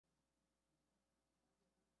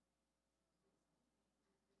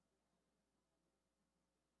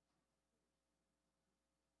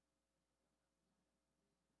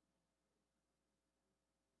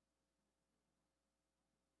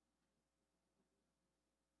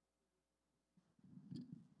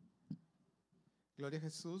Gloria a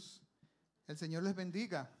Jesús. El Señor les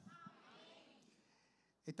bendiga.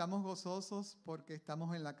 Estamos gozosos porque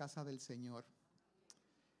estamos en la casa del Señor.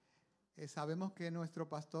 Sabemos que nuestro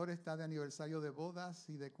pastor está de aniversario de bodas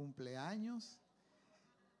y de cumpleaños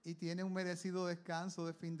y tiene un merecido descanso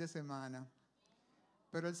de fin de semana.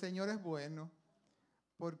 Pero el Señor es bueno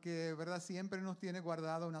porque, ¿verdad?, siempre nos tiene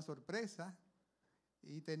guardada una sorpresa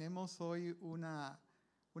y tenemos hoy una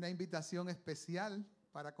invitación especial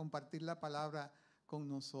para compartir la palabra con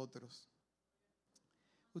nosotros.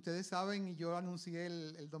 Ustedes saben, y yo anuncié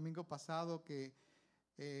el domingo pasado que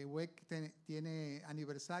WEC tiene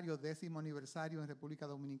aniversario, 10º aniversario en República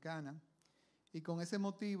Dominicana. Y con ese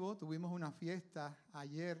motivo tuvimos una fiesta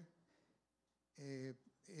ayer.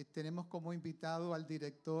 Tenemos como invitado al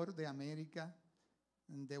director de América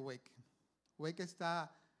de WEC. WEC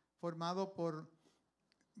está formado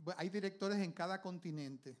hay directores en cada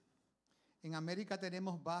continente. En América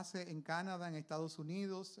tenemos base en Canadá, en Estados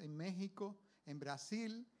Unidos, en México, en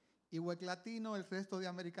Brasil y WEC Latino, el resto de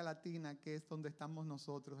América Latina, que es donde estamos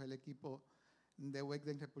nosotros, el equipo de WEC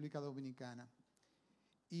de República Dominicana.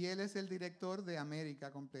 Y él es el director de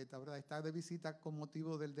América completa, ¿verdad? Está de visita con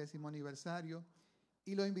motivo del 10º aniversario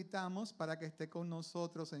y lo invitamos para que esté con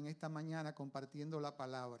nosotros en esta mañana compartiendo la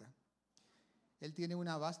palabra. Él tiene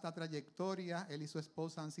una vasta trayectoria. Él y su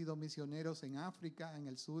esposa han sido misioneros en África, en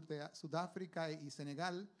el sur de Sudáfrica y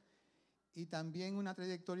Senegal, y también una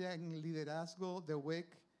trayectoria en el liderazgo de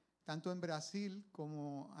WEC, tanto en Brasil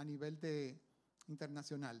como a nivel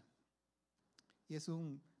internacional. Y es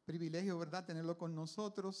un privilegio, ¿verdad?, tenerlo con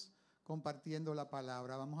nosotros compartiendo la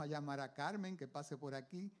palabra. Vamos a llamar a Carmen que pase por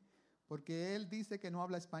aquí, porque él dice que no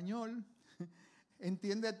habla español.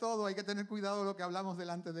 Entiende todo, hay que tener cuidado de lo que hablamos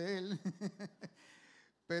delante de él.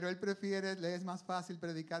 Pero él prefiere, le es más fácil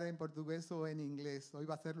predicar en portugués o en inglés. Hoy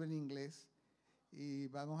va a hacerlo en inglés y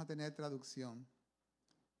vamos a tener traducción.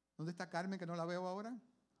 ¿Dónde está Carmen, que no la veo ahora?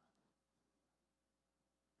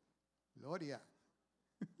 Gloria.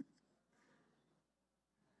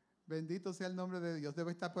 Bendito sea el nombre de Dios,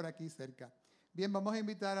 debe estar por aquí cerca. Bien, vamos a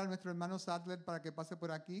invitar a nuestro hermano Sattler para que pase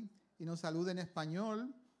por aquí y nos salude en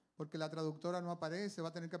español, porque la traductora no aparece, va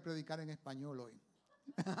a tener que predicar en español hoy.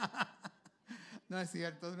 No es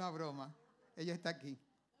cierto, es una broma. Ella está aquí.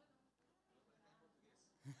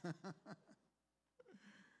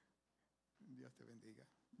 Dios te bendiga.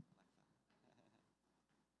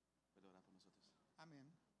 ¿Puedo orar por nosotros?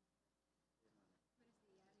 Amén.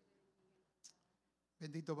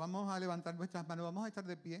 Bendito, vamos a levantar nuestras manos, vamos a estar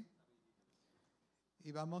de pie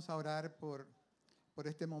y vamos a orar por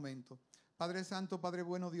este momento. Padre Santo, Padre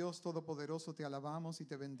bueno, Dios Todopoderoso, te alabamos y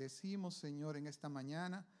te bendecimos, Señor, en esta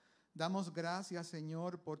mañana. Damos gracias,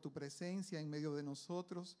 Señor, por tu presencia en medio de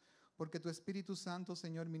nosotros, porque tu Espíritu Santo,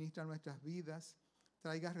 Señor, ministra nuestras vidas,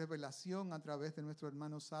 traiga revelación a través de nuestro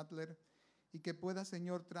hermano Sattler y que pueda,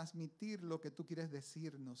 Señor, transmitir lo que tú quieres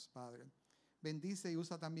decirnos, Padre. Bendice y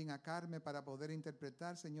usa también a Carmen para poder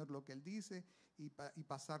interpretar, Señor, lo que él dice y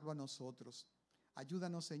pasarlo a nosotros.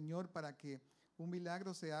 Ayúdanos, Señor, para que un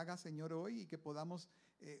milagro se haga, Señor, hoy y que podamos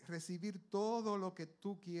recibir todo lo que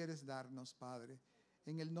tú quieres darnos, Padre.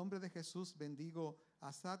 En el nombre de Jesús bendigo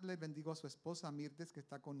a Sattler, bendigo a su esposa Mirtes, que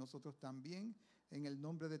está con nosotros también, en el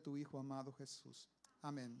nombre de tu Hijo amado Jesús.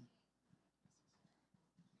 Amén.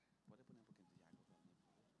 ¿Puede poner un poquito de agua para mí, por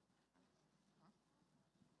favor? Sí,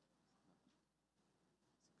 claro.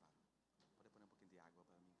 ¿Puede poner un poquito de agua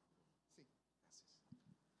para mí, por favor? Sí. Gracias.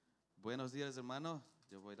 Buenos días, hermano.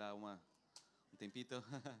 Yo voy a dar un tempito.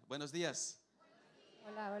 Buenos días.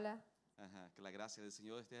 Hola, hola. Ajá, que la gracia del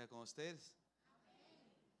Señor esté con ustedes.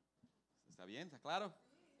 ¿Está bien? ¿Está claro?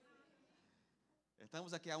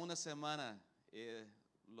 Estamos aquí a una semana.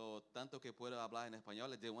 Lo tanto que puedo hablar en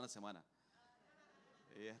español es de una semana.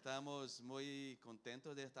 Estamos muy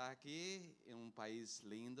contentos de estar aquí en un país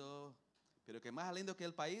lindo, pero que más lindo que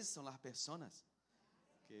el país son las personas.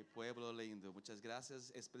 Qué pueblo lindo. Muchas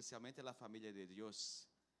gracias, especialmente a la familia de Dios,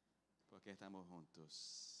 porque estamos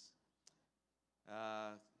juntos.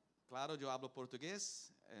 Claro, yo hablo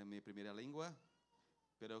portugués, mi primera lengua,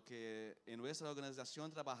 pero que en nuestra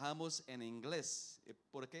organización trabajamos en inglés.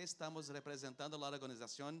 ¿Por qué estamos representando la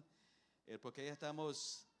organización? ¿Por qué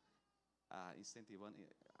estamos incentivando,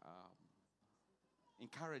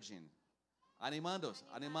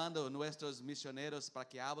 animando a nuestros misioneros para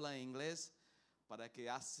que hablen inglés, para que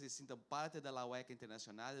se sientan parte de la WEC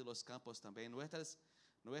internacional y los campos también.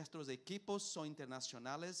 Nuestros equipos son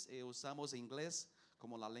internacionales y usamos inglés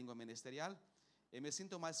como la lengua ministerial. Y me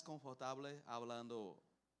siento más confortable hablando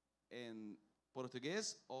en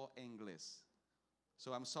portugués o inglés.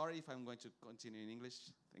 So I'm sorry if I'm going to continue in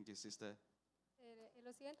English. Thank you, sister.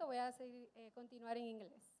 Lo siento, voy a continuar en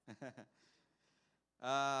inglés.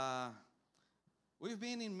 We've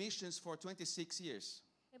been in missions for 26 years.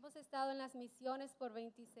 Hemos estado en las misiones por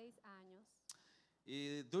 26 años.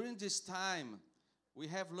 During this time, we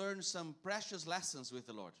have learned some precious lessons with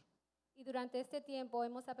the Lord. Y durante este tiempo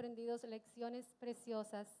hemos aprendido lecciones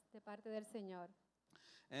preciosas de parte del Señor.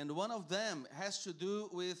 And one of them has to do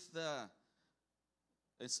with the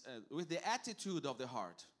attitude of the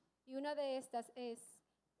heart. Y una de estas es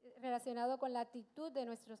relacionado con la actitud de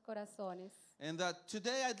nuestros corazones. And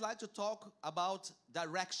today I'd like to talk about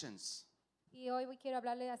directions. Y hoy quiero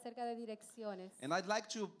hablarle acerca de direcciones. And I'd like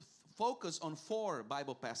to focus on 4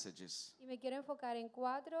 Bible passages. Y me quiero enfocar en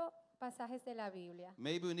 4 pasajes de la Biblia.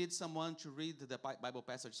 Maybe we need someone to read the Bible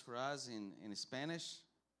passage for us in Spanish.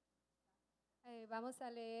 Vamos a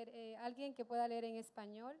leer, alguien que pueda leer en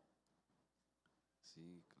español.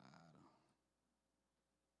 Sí, claro.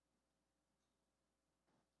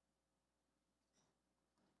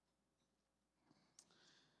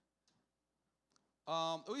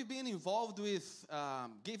 We've been involved with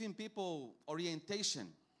giving people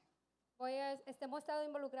orientation. Hemos estado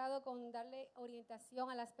involucrados con darle orientación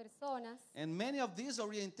a las personas. And many of these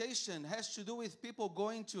orientation has to do with people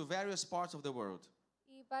going to various parts of the world.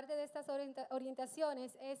 Y parte de estas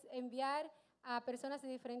orientaciones es enviar a personas de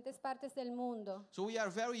diferentes partes del mundo. So we are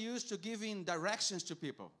very used to giving directions to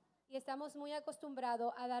people. Y estamos muy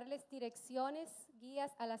acostumbrados a darles direcciones,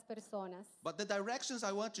 guías a las personas. But the directions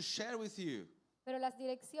I want to share with you, Pero las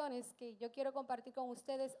direcciones que yo quiero compartir con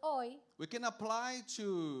ustedes hoy, we can apply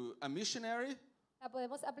to a missionary. la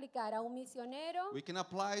podemos aplicar a un misionero, We can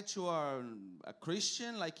apply to a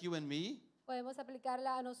Christian like you and me. podemos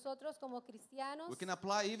aplicarla a nosotros como cristianos, We can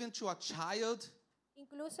apply even to a child,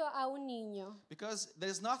 incluso a un niño, because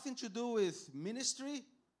there's nothing to do with ministry,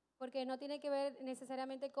 porque no tiene que ver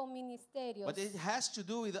necesariamente con ministerios, but it has to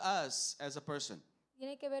do with us as a person.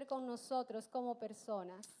 tiene que ver con nosotros como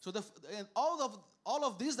personas. So and all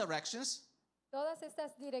of these directions Todas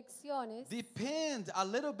estas direcciones depend a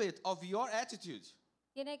little bit of your attitude,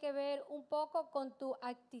 tiene que ver un poco con tu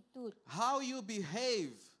actitud, how you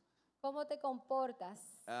behave cómo te comportas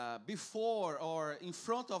before or in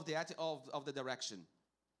front of the direction.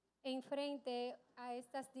 en frente a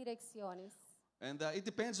estas direcciones. And it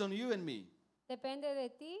depends on you and me. Depende de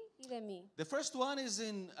ti y de mí. The first one is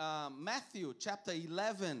in Matthew chapter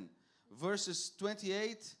 11, verses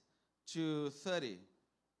 28 to 30.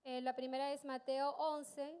 La primera es Mateo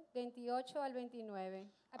 11, 28 al 29.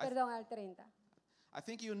 Perdón, al 30. I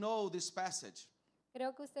think you know this passage.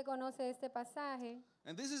 Creo que usted conoce este pasaje.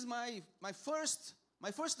 And this is my first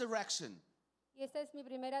direction. Y esta es mi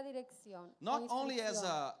primera dirección. Not o only as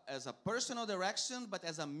instrucción. a personal direction, but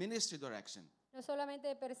as a ministry direction. No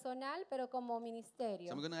solamente personal, pero como So ministerio.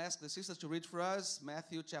 I'm going to ask the sisters to read for us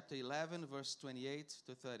Matthew chapter 11, verse 28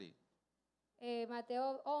 to 30.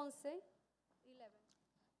 Mateo 11, 11.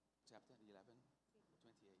 Chapter 11,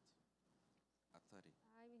 28 at 30.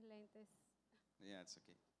 Ay, mis lentes. Yeah, it's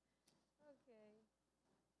okay. Okay.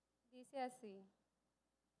 Dice así.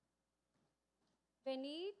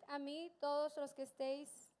 Venid a mí todos los que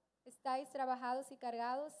estáis trabajados y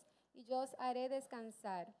cargados, y yo os haré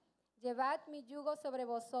descansar. Llevad mi yugo sobre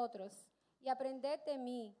vosotros, y aprended de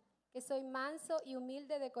mí, que soy manso y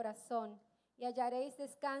humilde de corazón, y hallaréis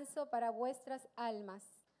descanso para vuestras almas,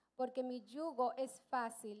 porque mi yugo es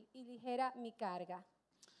fácil y ligera mi carga.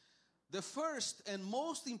 The first and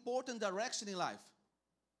most important direction in life.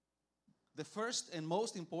 The first and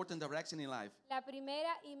most important direction in life. La primera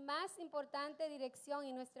y más importante dirección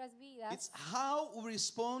en nuestras vidas It's how we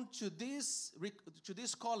respond to this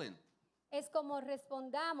calling. es como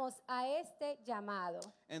respondamos a este llamado.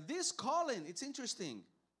 And this calling, it's interesting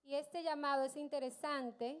Y este llamado es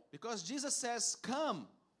interesante because Jesus says, come.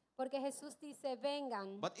 porque Jesús dice,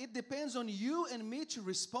 vengan, But it depends on you and me to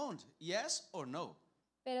respond, yes or no.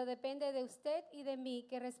 pero depende de usted y de mí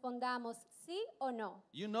que respondamos sí o no.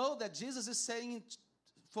 You know that Jesus is saying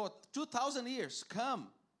for 2,000 years, come.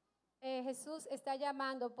 Jesús está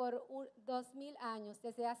llamando por 2000 años,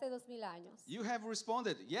 desde hace 2000 años. You have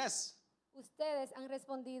responded, yes. Ustedes han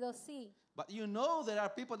respondido sí, But you know there are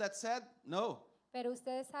people that said no. pero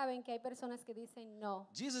ustedes saben que hay personas que dicen no.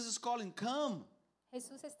 Jesus is calling, come.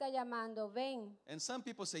 Jesús está llamando, ven. And some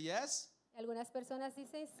people say yes, Algunas personas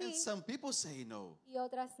dicen and sí some people say no. y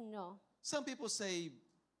otras no. Some people say,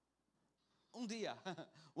 un día,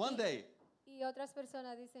 one day. Y otras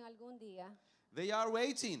personas dicen algún día. They are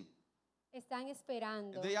waiting. Están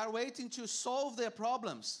esperando. They are waiting to solve their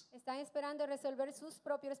problems. Están esperando resolver sus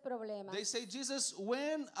propios problemas. They say, Jesus,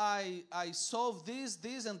 when I solve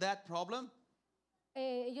this and that problem,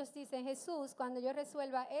 ellos dicen, Jesús, cuando yo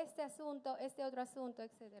resuelva este asunto, este otro asunto,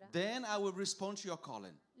 etc. then I will respond to your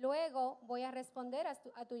calling. Luego voy a responder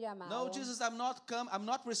a tu llamado. No, Jesus, I'm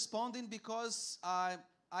not responding because I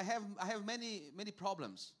have many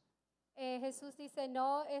problems. Jesús dice,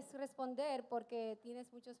 no es responder porque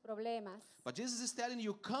tienes muchos problemas. But Jesus is telling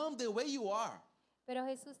you, come the way you are. Pero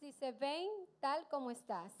Jesús dice, ven tal como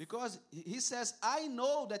estás. Because he says, I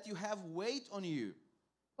know that you have weight on you,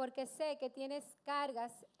 Porque sé que tienes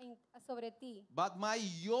cargas sobre ti. but my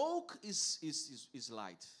yoke is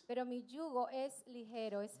light. Pero mi yugo es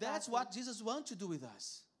ligero, es That's fácil. what Jesus wants to do with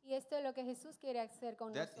us. Y esto es lo que Jesús quiere hacer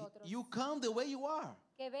con That nosotros. you come the way you are.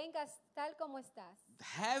 Que vengas tal como estás.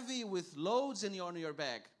 Heavy with loads on your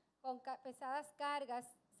back. Con pesadas cargas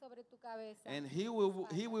sobre tu cabeza. And he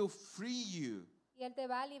will free you. Y Él te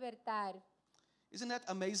va a libertar. Isn't that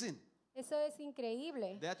amazing? Eso es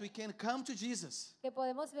increíble. That we can come to Jesus. Que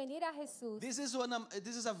podemos venir a Jesús. This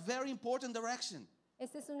is a very important direction.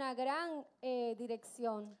 Esta es una gran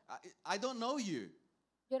dirección. I don't know you.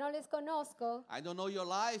 Yo no les conozco. I don't know your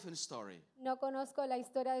life and story. No conozco la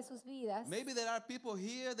historia de sus vidas. Maybe there are people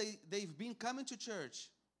here, they've been coming to church.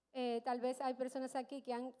 Tal vez hay personas aquí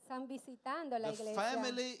que están visitando la The iglesia.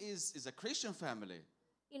 family is a Christian family.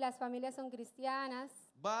 Y las familias son cristianas.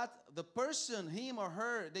 But the person, him or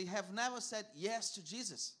her, they have never said yes to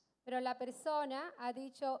Jesus. Pero la persona ha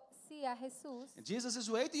dicho sí a Jesús. And Jesus is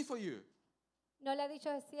waiting for you. No le ha dicho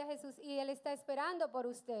sí a Jesús y Él está esperando por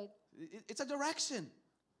usted. It's a direction.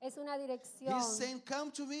 Es una dirección. He's saying,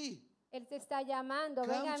 come to me. Él te está llamando. Come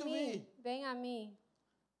Ven a to mí. me. Ven a mí.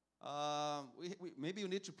 Maybe you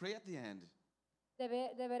need to pray at the end.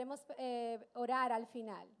 Deberemos orar al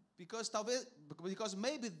final. Because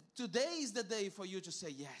maybe today is the day for you to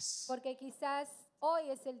say yes. Porque quizás hoy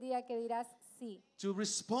es el día que dirás sí. To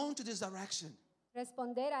respond to this direction.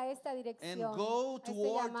 Responder a esta dirección. And go a este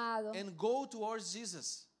llamado. towards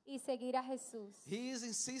Jesus. Y seguir a Jesús. He is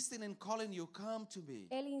insisting in calling you, come to me.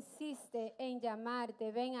 Él insiste en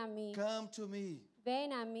llamarte, ven a mí. Come to me.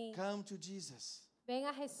 Ven a mí. Come to Jesus. Ven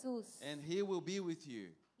a Jesús. And he will be with you.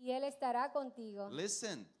 Y Él estará contigo.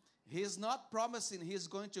 Listen, he is not promising he is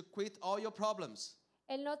going to quit all your problems.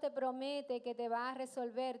 Él no te promete que te va a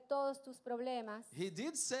resolver todos tus problemas. He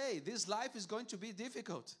did say this life is going to be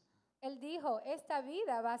difficult. Él dijo, esta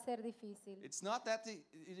vida va a ser difícil. It's not that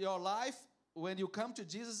your life, when you come to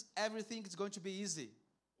Jesus, everything is going to be easy.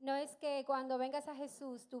 No es que cuando vengas a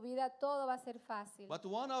Jesús, tu vida todo va a ser fácil. But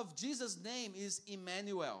one of Jesus' name is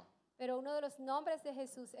Emmanuel. Pero uno de los nombres de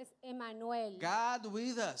Jesús es Emmanuel. God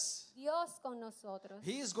with us. Dios con nosotros.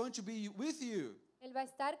 He is going to be with you Él va a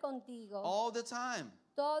estar contigo all the time.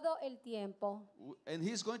 todo el tiempo. And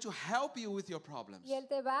he's going to help you with your problems. Y Él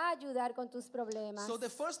te va a ayudar con tus problemas. So the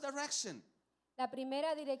first direction, La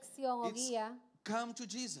primera dirección o it's guía come to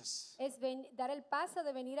Jesus. es dar el paso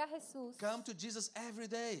de venir a Jesús. Come to Jesus every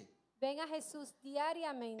day. Ven a Jesús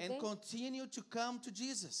diariamente And continue to come to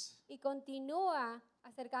Jesus. y continúa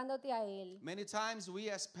acercándote a Él. Many times we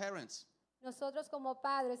as parents, Nosotros como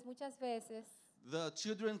padres muchas veces, the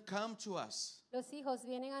children come to us los hijos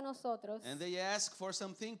vienen a nosotros and they ask for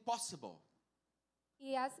something possible.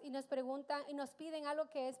 y nos preguntan y nos piden algo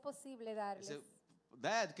que es posible They darles. say,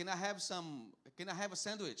 Dad, can I have a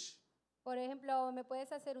sandwich? Por ejemplo, ¿me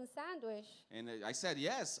puedes hacer un sándwich? And I said,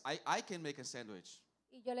 yes, I can make a sandwich.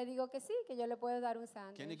 Y yo le digo que sí, que yo le puedo dar un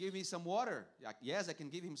Can you sándwich. give me some water? Yes, I can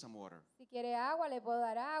give him some water. Si quiere agua, le puedo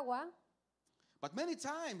dar agua. But many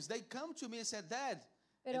times they come to me and said, Dad,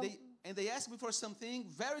 Pero, and they ask me for something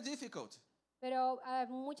very difficult. pero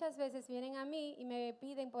muchas veces vienen a mí y me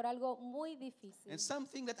piden por algo muy difícil. And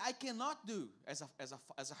something that I cannot do as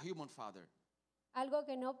a human father. Algo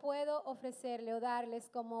que no puedo ofrecerle o darles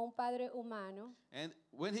como un padre humano. And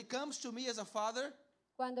when he comes to me as a father,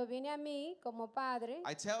 Cuando viene a mí como padre,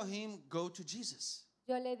 I tell him, go to Jesus.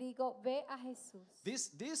 yo le digo, ve a Jesús.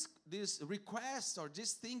 This request or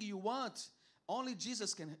this thing you want, only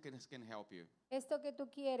Jesus can help you. Esto que tú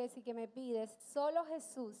quieres y que me pides, solo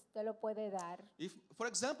Jesús te lo puede dar. For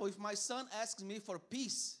example, if my son asks me for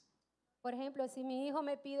peace, Por ejemplo, si mi hijo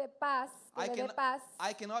me pide paz, que le dé paz,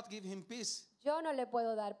 I cannot give him peace, yo no le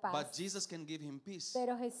puedo dar but paz. Jesus can give him peace.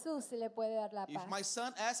 Pero Jesús le puede dar la If my paz.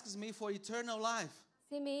 son asks me for eternal life,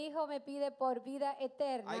 Si mi hijo me pide por vida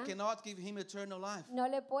eterna, I cannot give him eternal life, no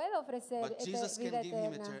le puedo ofrecer but Jesus vida can give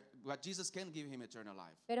him eterna. eternal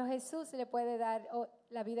life. Pero Jesús le puede dar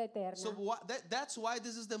la vida eterna. So that's why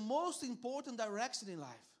this is the most important direction in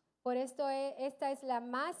life. Por esto esta es la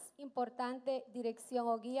más importante dirección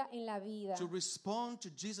o guía en la vida. To respond to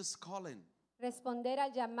Jesus' calling. Responder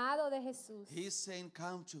al llamado de Jesús. He's saying,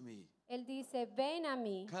 come to me. Él dice, ven a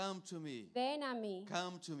mí, Come to me. ven a mí,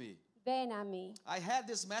 Come to me. ven a mí. I had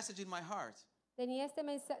this message in my heart.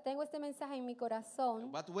 Tengo este mensaje en mi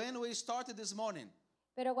corazón, But when we started this morning,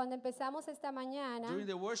 pero cuando empezamos esta mañana, during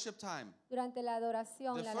the worship time, durante la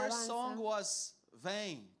adoración, the la first song alabanza, was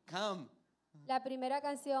Vain, come. la primera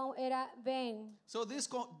canción era Ven. So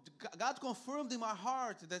God confirmed in my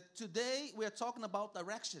heart that today we are talking about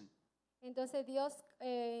direction. Entonces Dios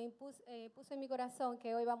puso en mi corazón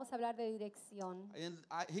que hoy vamos a hablar de dirección. And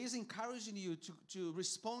He's encouraging you to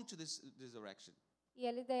respond to this direction. Y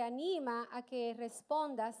Él te anima a que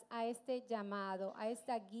respondas a este llamado, a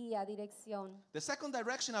esta guía, dirección. The second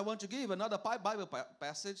direction I want to give, another Bible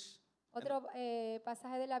passage, Otro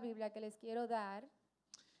pasaje de la Biblia que les quiero dar,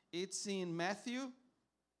 it's in Matthew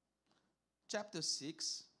chapter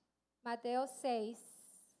 6. Mateo 6.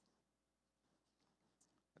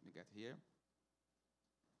 Let me get here.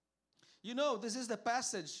 You know, this is the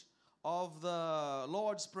passage of the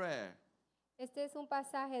Lord's Prayer. Este es un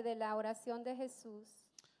pasaje de la oración de Jesús.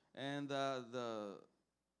 And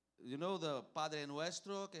you know the Padre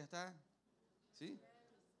Nuestro que está? ¿Sí?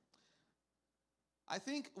 I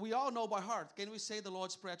think we all know by heart. Can we say the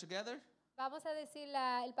Lord's Prayer together? Vamos a decir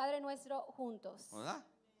el Padre Nuestro juntos. ¿Verdad?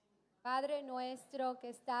 Padre nuestro que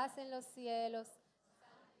estás en los cielos,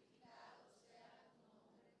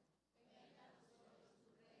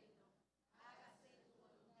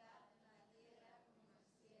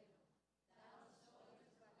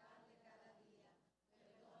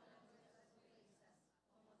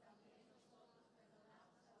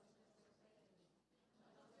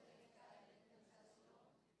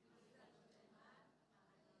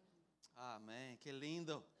 Amén. Qué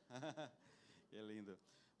lindo. Qué lindo.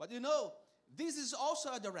 But you know, this is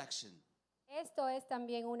also a direction. esto es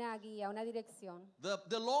también una guía, una dirección.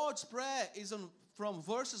 The Lord's Prayer is from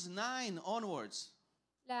verses 9 onwards.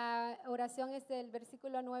 La oración es del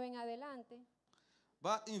versículo 9 en adelante.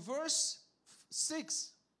 But in verse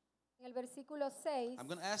 6, En el versículo 6, I'm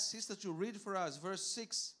going to ask sister to read for us verse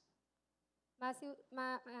 6.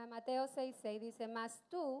 Mateo 6:6 dice, mas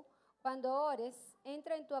tú, cuando ores,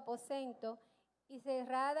 entra en tu aposento y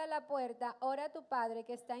cerrada la puerta, ora a tu Padre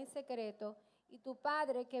que está en secreto, y tu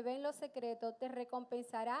Padre que ve en lo secreto te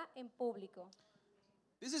recompensará en público.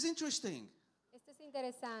 This is interesting Esto es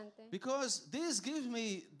interesante. because this gives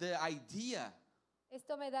me the idea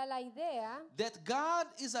Esto me da la idea that God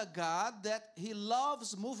is a God that He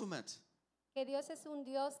loves movement. que Dios es un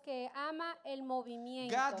Dios que ama el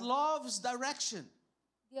movimiento. God loves direction.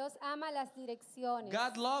 Dios ama las direcciones.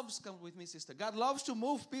 God loves, come with me, sister. God loves to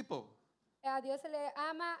move people A Dios le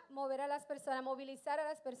ama mover a las personas, movilizar a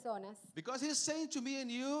las personas. because He's saying to me and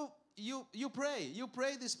you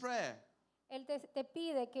pray this prayer. Él te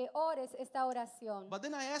pide que ores esta oración. But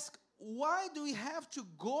then I ask, why do we have to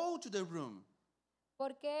go to the room?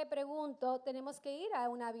 ¿Por qué, pregunto, tenemos que ir a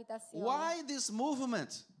una habitación? Why this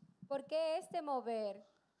movement? ¿Por qué este mover,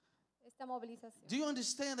 esta movilización? Do you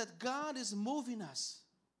understand that God is moving us?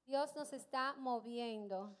 Dios nos está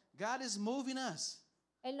moviendo. God is moving us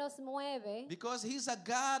Él nos mueve because He's a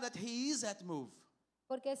God that He is at move.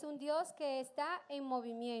 porque es un Dios que está en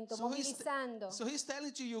movimiento, movilizando. So He's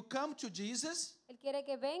telling you come to Jesus, Él quiere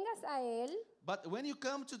que vengas a Él, but when you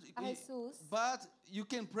come to a Jesús, but you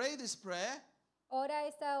can pray this prayer, ora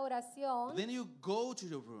esta oración then you go to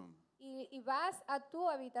the room. y vas a tu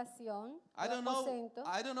habitación, I tu don't know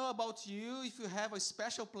aposento. about you if you have a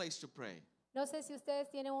special place to pray. No sé si ustedes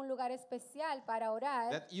tienen un lugar especial para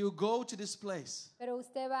orar, That you go to this place. pero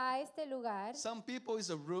usted va a este lugar. Some people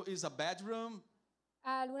is a bedroom.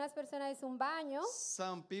 A algunas personas es un baño,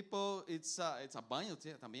 Some people it's a baño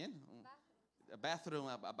también. A bathroom,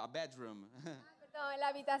 a bedroom. perdón, la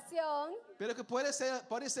habitación, Pero que puede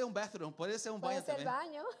ser un bathroom, puede ser un puede baño ser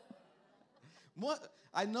también. baño.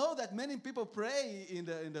 I know that many people pray in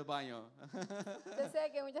the baño. Yo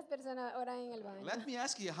sé que muchas personas oran en el baño. Let me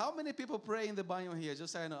ask you, how many people pray in the baño here?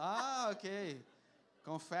 Just so I know. Okay.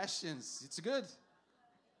 Confessions. It's good.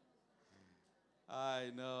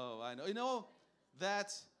 I know. You know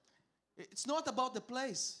that it's not about the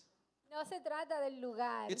place. No se trata del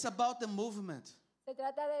lugar, It's about the movement. se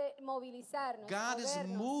trata de movilizarnos, God is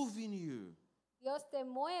movernos. moving you Dios te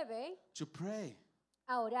mueve to pray.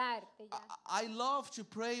 a orar. I love to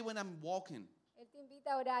pray when I'm walking. Él te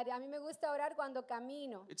invita a orar. A mí me gusta orar cuando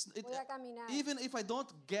camino. Voy a caminar. Even if I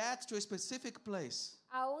don't get to a specific place,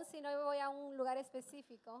 Aún si no voy a un lugar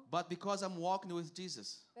específico, but because I'm walking with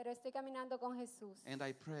Jesus pero estoy caminando con Jesús and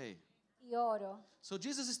I pray. y oro. So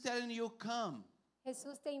Jesus is telling you, come.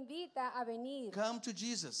 Jesús te invita a venir. Come to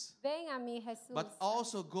Jesus. Ven a mí, Jesús. But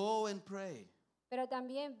also go and pray. pero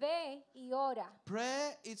también ve y ora.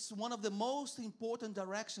 Prayer is one of the most important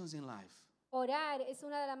directions in life. Orar es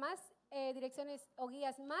una de las más direcciones o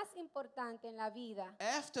guías más importantes en la vida.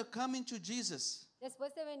 After coming to Jesus,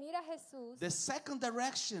 Después de venir a Jesús, the second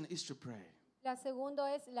direction is to pray. la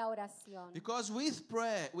segunda es la oración. Because with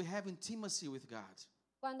prayer, we have intimacy with God.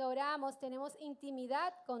 Cuando oramos tenemos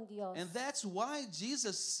intimidad con Dios. And that's why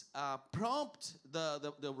Jesus prompted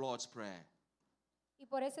the Lord's Prayer. Y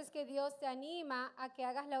por eso es que Dios te anima a que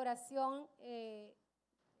hagas la oración que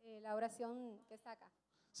está acá,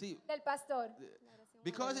 See, del pastor. La oración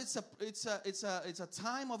because moderna. it's a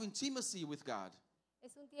time of intimacy with God.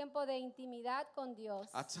 Es un tiempo de intimidad con Dios,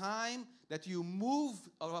 A time that you move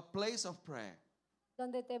to a place of prayer.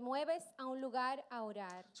 donde te mueves a un lugar a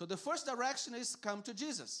orar. So the first direction is come to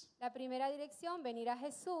Jesus. La primera dirección, venir a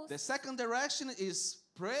Jesús. The second direction is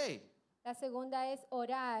pray. La segunda es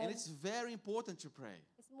orar. And it's very important to pray.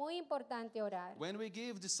 Es muy importante orar. When we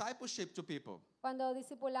give discipleship to people, Cuando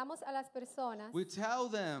discipulamos a las personas, we tell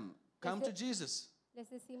them, come to Este- Jesus. les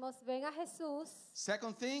decimos, ven a Jesús.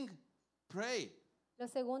 Second thing, pray. Lo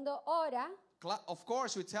segundo, ora Of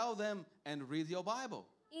course, we tell them and read your Bible.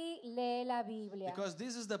 y lee la Biblia. Because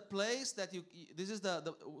this is the place that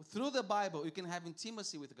through the Bible, you can have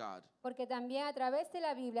intimacy with God. Porque también a través de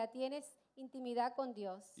la Biblia tienes intimidad con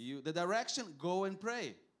Dios. The direction, go and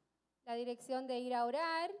pray. La dirección de ir a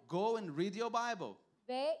orar, Go and read your Bible.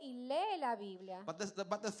 ve y lee la Biblia. But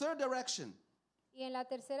the third direction, Y en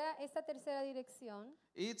esta tercera dirección,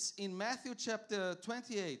 it's in Matthew chapter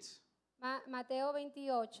 28. Mateo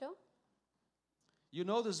 28, You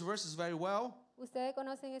know these verses very well. ustedes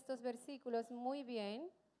conocen estos versículos muy bien,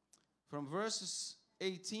 From verses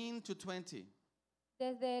 18 to 20.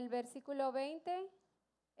 desde el versículo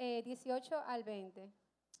 18 al 20.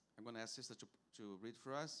 I'm going to ask Sister to read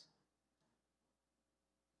for us.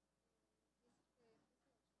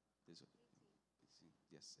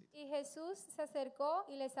 Yes. Y Jesús se acercó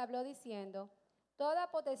y les habló diciendo,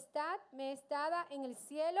 toda potestad me es dada en el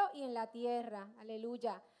cielo y en la tierra.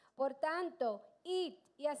 Aleluya. Por tanto, id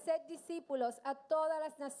y haced discípulos a todas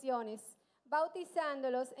las naciones,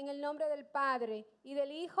 bautizándolos en el nombre del Padre y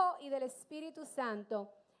del Hijo y del Espíritu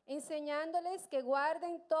Santo, enseñándoles que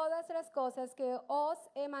guarden todas las cosas que os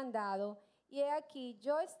he mandado. Y he aquí,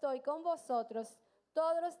 yo estoy con vosotros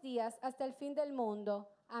todos los días hasta el fin del mundo.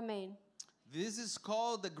 Amén. This is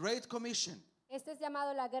called the Great Commission. Esto es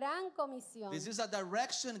llamado la Gran Comisión. This is a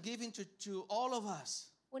direction given to all of us.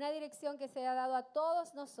 Una dirección que se ha dado a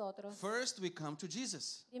todos nosotros. First, we come to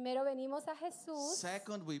Jesus. Primero venimos a Jesús.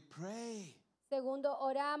 Second, we pray. Segundo,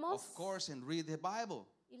 oramos Of course, and read the Bible.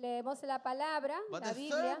 y leemos la palabra, But la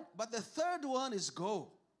Biblia. the third one is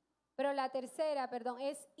go. Pero la tercera,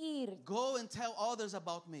 es ir. Go and tell others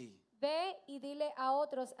about me. Ve y dile a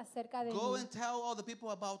otros acerca de Go mí. and tell other people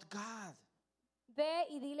about God. Ve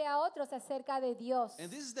y dile a otros acerca de Dios. And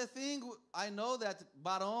this is the thing I know that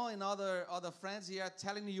Baron and other friends here are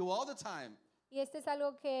telling you all the time. Y esto es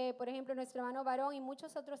algo que, por ejemplo, nuestro hermano Varón y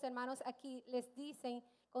muchos otros hermanos aquí les dicen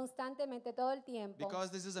constantemente todo el tiempo. Because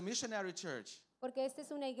this is a missionary church. Porque esta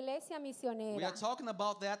es una iglesia We misionera. are talking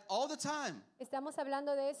about that all the time. Estamos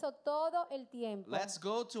hablando de eso todo el tiempo. Let's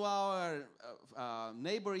go to our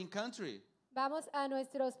neighboring country. Vamos a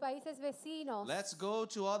nuestros países vecinos. Let's go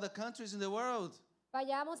to other countries in the world.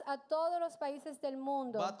 Vayamos a todos los países del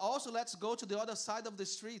mundo. But also let's go to the other side of the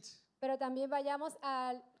street. Pero también vayamos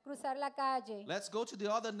a cruzar la calle, Let's go to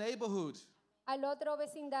the other neighborhood. al otro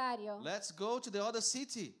vecindario, Let's go to the other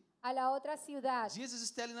city. a la otra ciudad. Jesus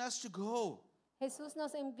is telling us to go Jesús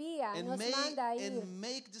nos envía, and nos manda a ir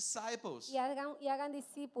make disciples y hagan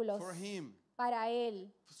discípulos for him. para Él.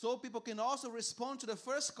 So people can also respond to the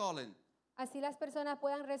first calling. Así las personas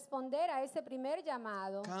puedan responder a ese primer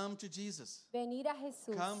llamado. Come to Jesus. Venir a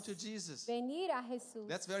Jesús. Come to Jesus. Venir a Jesús.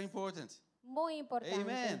 That's very important. Muy importante.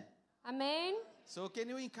 Amen. Amén. So can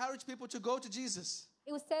you encourage people to go to Jesus?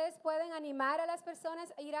 Y ustedes pueden animar a las personas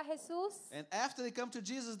a ir a Jesús. And after they come to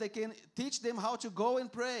Jesus, they can teach them how to go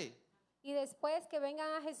and pray. Y después que vengan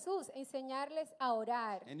a Jesús, enseñarles a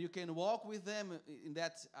orar. And you can walk with them in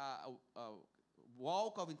that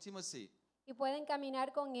walk of intimacy. Y pueden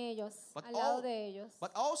caminar con ellos, But al lado all- de ellos.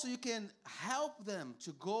 But also you can help them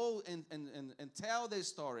to go and tell their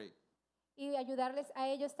story. Y ayudarles a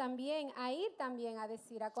ellos también a ir también a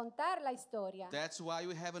decir, a contar la historia. That's why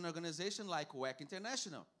we have an organization like WEC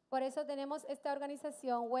International. Por eso tenemos esta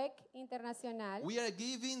organización WEC Internacional. We are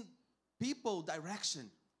giving people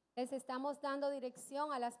direction. Les estamos dando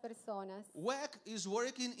dirección a las personas. WEC is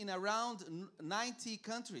working in around 90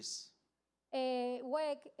 countries.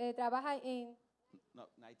 WEC trabaja en No,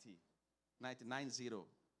 90. 90.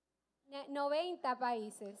 90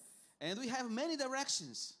 países. And we have many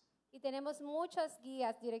directions. Y tenemos muchas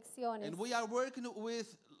guías, direcciones. And we are working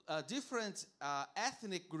with different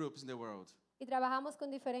ethnic groups in the world. Y trabajamos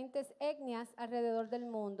con diferentes etnias alrededor del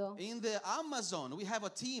mundo. In the Amazon, we have a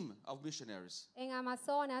team of missionaries. En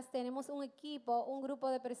Amazonas tenemos un equipo, un grupo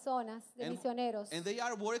de personas, de misioneros. And they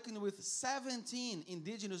are working with 17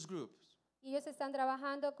 indigenous groups. Y ellos están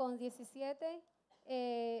trabajando con 17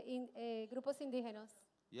 grupos indígenas.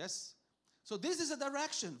 Yes. So this is a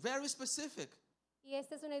direction, very specific. Y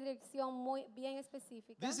esta es una dirección muy bien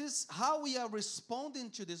específica. This is how we are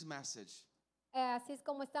responding to this message. Así es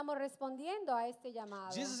como estamos respondiendo a este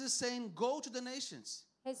llamado. Jesus is saying, go to the nations.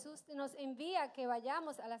 Jesús nos envía que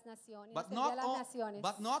vayamos a las naciones, But nos envía a las naciones.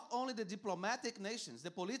 but not only the diplomatic nations,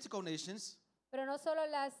 the political nations, Pero no solo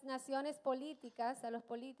las naciones políticas, a los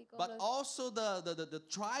políticos, but also the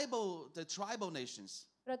tribal nations.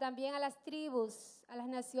 pero también a las tribus, a las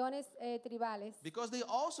naciones tribales. Because they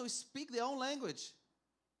also speak their own language.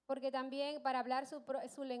 Porque también para hablar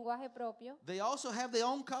su lenguaje propio, They also have their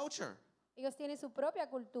own culture. ellos tienen su propia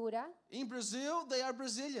cultura. In Brazil, they are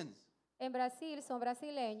Brazilians, En Brasil son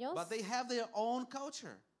brasileños, but they have their own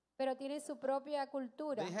culture. pero tienen su propia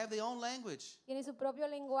cultura, They have their own language. tienen su propio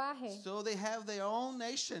lenguaje, So they have their own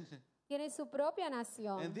nation. tienen su propia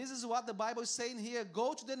nación. And this is what the Bible is saying here,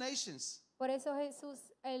 go to the nations. Por eso Jesús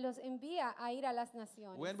los envía a ir a las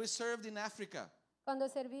naciones. When we served in Africa, Cuando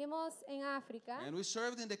servimos en África and we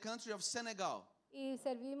served in the country of Senegal, y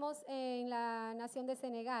servimos en la nación de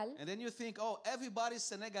Senegal, and then you think, oh, everybody's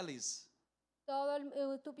Senegalese.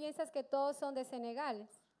 tú piensas que todos son de Senegal.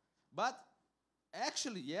 But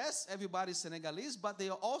actually, yes, everybody's Senegalese, but they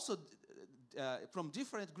are also from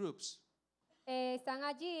different groups. Están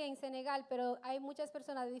allí en Senegal, pero hay muchas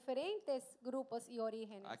personas de diferentes grupos y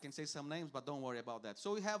orígenes. I can say some names, but don't worry about that.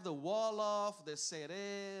 So we have the Wolof, the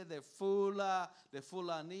Sere, the Fula, the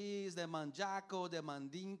Fulanese, the Manjaco, the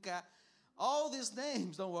Mandinka. All these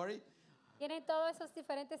names, don't worry. Tienen todos esos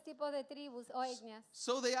diferentes tipos de tribus o etnias.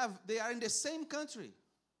 So they are in the same country,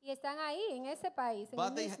 Y están ahí, en ese país, en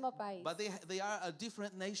el mismo país. but they are a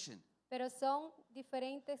different nation. Pero son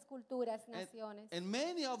diferentes culturas, naciones. And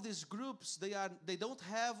many of these groups, they don't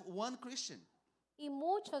have one Christian. Y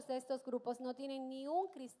muchos de estos grupos no tienen ni un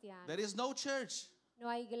cristiano. There is no church. No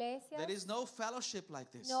hay iglesias, There is no fellowship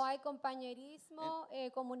like this. no hay compañerismo,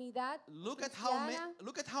 comunidad Look cristiana.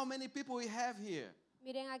 at how many people we have here.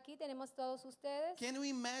 Miren aquí tenemos todos ustedes. Can you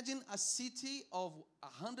imagine a city of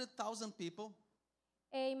 100,000 people?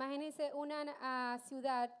 Imagínense una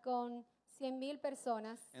ciudad con 100,000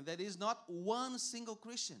 personas And there is not one single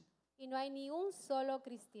Christian. y no hay ni un solo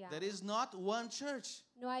cristiano. There is not one church.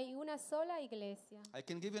 No hay una sola iglesia. I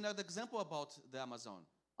can give you another example about the Amazon.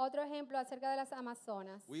 Otro ejemplo acerca de las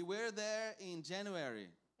Amazonas. We were there in January,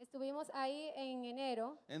 Estuvimos ahí en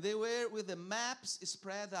enero and they were with the maps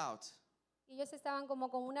spread out. y ellos estaban como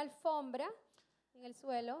con una alfombra en el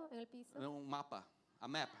suelo, en el piso. Un mapa, a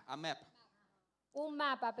map. Un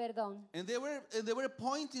mapa, perdón. And they were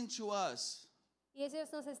pointing to us Y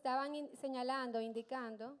ellos nos estaban señalando,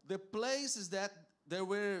 indicando the places that there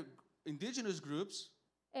were indigenous groups,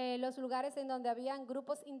 los lugares en donde habían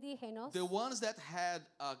grupos indígenas, the ones that had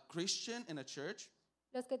a Christian and a church.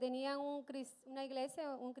 los que tenían una iglesia,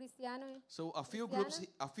 un cristiano, So a few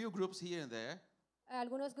Cristiana. groups here and there.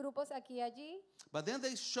 algunos grupos aquí y allí, But then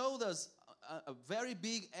they showed us a very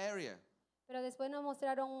big area. pero después nos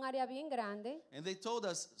mostraron un área bien grande And they told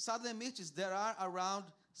us, Southern Mirchis, there are around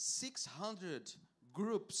 600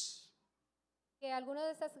 groups. que en algunas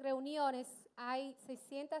de esas reuniones hay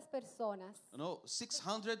 600 personas, No,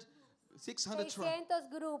 600 600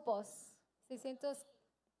 grupos, 600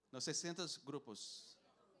 grupos.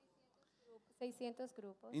 600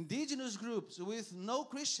 grupos, Indigenous groups with no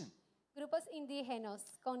Christian. grupos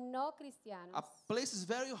indígenas con no cristianos, A place is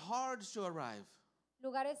very hard to arrive.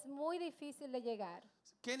 lugares muy difíciles de llegar.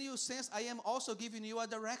 Can you sense I am also giving you a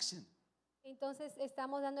direction? Entonces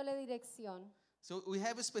estamos dándole dirección. So we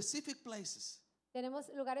have specific places Tenemos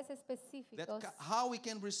lugares that específicos. how we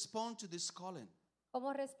can respond to this calling.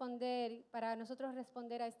 ¿Cómo responder para nosotros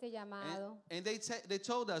responder a este llamado? And they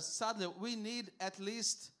told us, sadly, we need at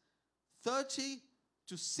least 30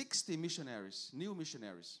 to 60 missionaries, new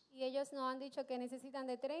missionaries, Y ellos nos han dicho que necesitan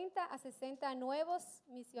de 30 a 60 nuevos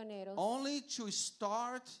misioneros, only to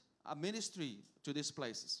start a ministry to these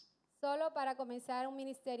places. solo para comenzar un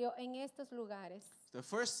ministerio en estos lugares. The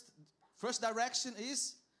first direction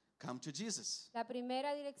is come to Jesus. La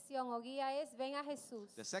primera dirección o guía es ven a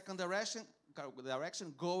Jesús. The second direction,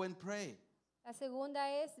 go and pray. La segunda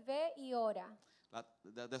es ve y ora.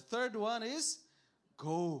 The third one is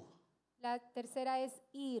go. La tercera es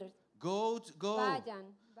ir. Go,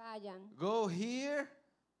 Vayan. go here,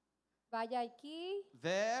 Vaya aquí,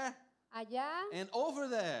 there, allá and over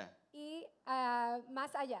there, y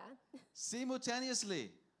más allá.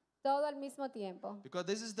 simultaneously. Todo al mismo tiempo. Because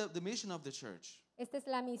this is the mission of the church. Esta es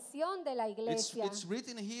la misión de la iglesia. It's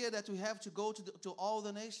written here that we have to go to all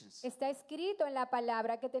the nations. Está escrito en la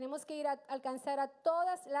palabra que tenemos que ir a alcanzar a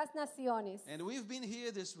todas las naciones. And we've been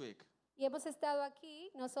here this week. Y hemos estado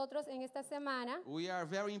aquí, nosotros en esta semana. We are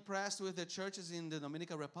very impressed with the churches in the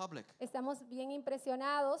Dominican Republic. Estamos bien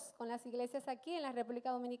impresionados con las iglesias aquí en la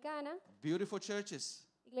República Dominicana. Beautiful churches.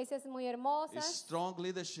 Iglesias muy It's hermosas, strong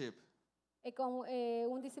leadership. con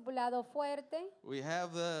un discipulado fuerte. We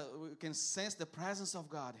can sense the presence of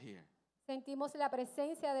God here. Sentimos la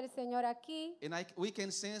presencia del Señor aquí. And we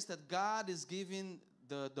can sense that God is giving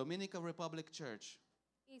the Dominican Republic Church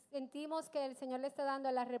Y sentimos que el Señor le está dando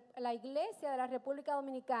a la iglesia de la República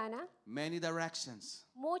Dominicana many directions.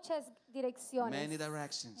 muchas direcciones. Many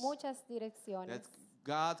directions. Muchas direcciones. That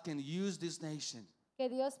God can use this nation Que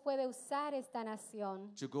Dios puede usar esta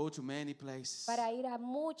nación to go to many places, para ir a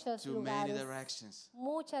muchos to many lugares, directions.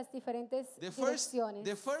 muchas diferentes The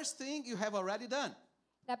direcciones. first thing you have already done,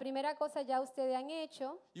 La primera cosa ya ustedes han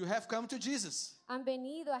hecho, you have come to Jesus. han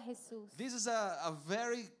venido a Jesús. This is a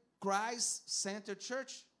very Christ-centered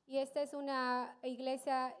church. Y esta es una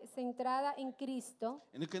iglesia centrada en Cristo,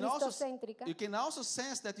 And cristocéntrica. you can also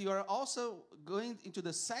sense that you are also going into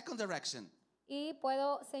the second direction, Y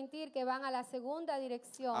puedo sentir que van a la segunda a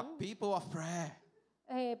dirección, people of prayer,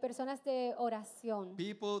 personas de oración,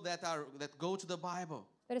 people that go to the Bible.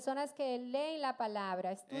 personas que leen la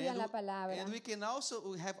palabra, estudian la palabra. And we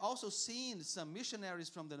have also seen some missionaries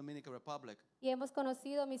from the Dominican Republic Y hemos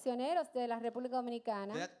conocido misioneros de la República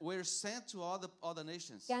Dominicana that were sent to all the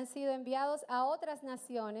nations. que han sido enviados a otras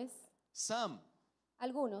naciones, Some,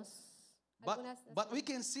 algunas but we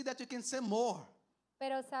can see that you can send more.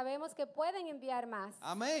 pero sabemos que pueden enviar más.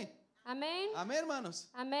 Amén. Amén. Amén, hermanos.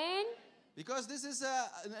 Amén. Because this is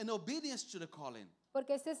an obedience to the calling.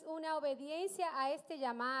 Porque esta es una obediencia a este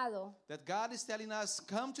llamado. That God is telling us,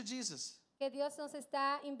 come to Jesus. Que Dios nos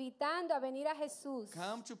está invitando a venir a Jesús.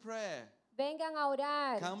 Come to prayer. Vengan a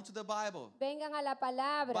orar. Come to the Bible. Vengan a la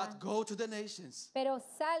palabra. But go to the nations. Pero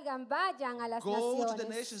salgan, vayan a las Go to the naciones.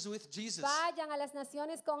 nations with Jesus. Vayan a las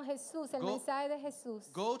naciones con Jesús, el mensaje de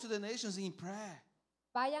Jesús. Go to the nations in prayer.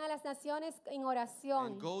 Vayan a las naciones en oración.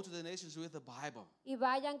 And go to the nations with the Bible. Y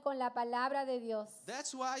vayan con la palabra de Dios.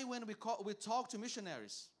 That's why when we talk to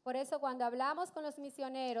missionaries, Por eso cuando hablamos con los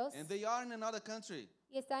misioneros and they are in another country,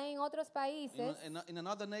 y están en otros países in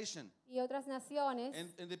another nation, y otras naciones,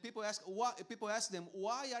 and the people ask them,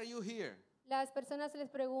 why are you here? las personas les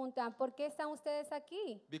preguntan, ¿por qué están ustedes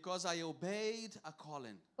aquí? Because I obeyed a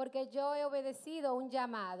calling. Porque yo he obedecido un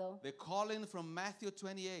llamado. The calling from Matthew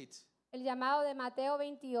 28. El llamado de Mateo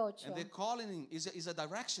 28. And the calling is a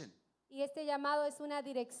direction Y este llamado es una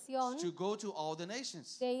dirección to go to all the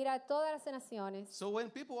nations. de ir a todas las naciones. So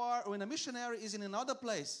when a missionary is in another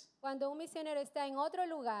place, Cuando un misionero está en otro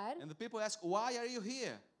lugar and the people ask, why are you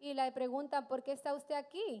here? y le preguntan, ¿por qué está usted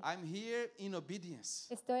aquí? I'm here in obedience.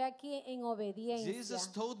 Estoy aquí en obediencia.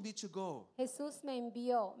 Jesus told me to go, Jesús me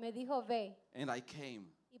envió, me dijo, ve, and I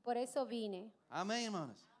came. y por eso vine. Amén,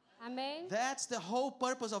 hermanos. Amén. That's the whole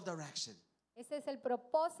purpose of direction. Ese es el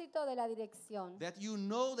propósito de la dirección. That you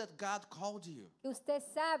know that God called you. Que usted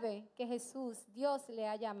sabe que Jesús, Dios le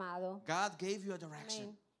ha llamado. God gave you a direction.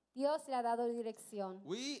 Amén. Dios le ha dado dirección.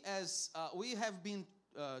 We have been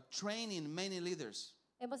training many leaders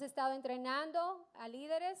Hemos estado entrenando a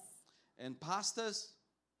líderes, and pastors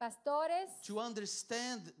pastores, to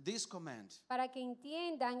understand this command. para que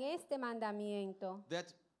entiendan este mandamiento.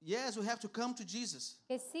 That yes, we have to come to Jesus.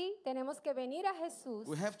 Que sí, tenemos que venir a Jesús.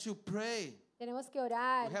 We have to pray. Tenemos que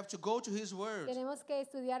orar. We have to go to His Word. Tenemos que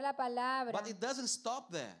estudiar la palabra. But it doesn't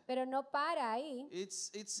stop there. Pero no para ahí.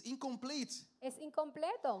 It's incomplete. Es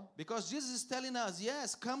incompleto. Because Jesus is telling us,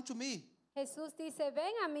 yes, come to me. Jesús dice,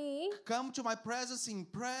 ven a mí. Come to my presence in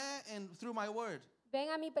prayer and through my word. Ven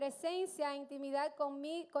a mi presencia, intimidad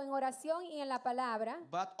conmigo, con oración y en la palabra.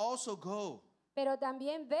 But also go Pero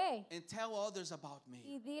también ve and tell others about me.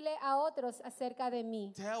 y dile a otros acerca de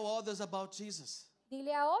mí. Tell others about Jesus.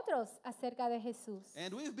 Dile a otros acerca de Jesús.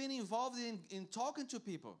 And we've been involved in talking to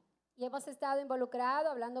people. Y hemos estado involucrados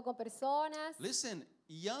hablando con personas. Listen,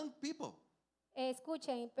 young people.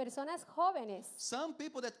 Escuchen, personas jóvenes. Some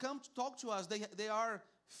people that come to talk to us, they are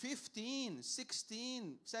 15,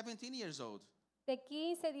 16, 17 years old. De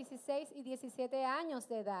 15, 16 y 17 años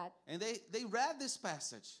de edad. And they read this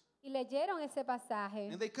passage. Y leyeron ese pasaje.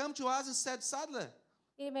 And they come to us and said, Sadler,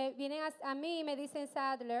 Y vienen a mí y me dicen,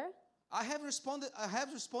 Sadler, I have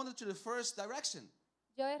responded to the first direction.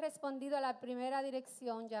 Yo he respondido a la primera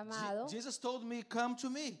dirección llamado. Jesus told me, come to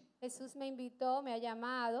me. Jesús me invitó, me ha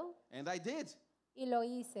llamado And I did. y lo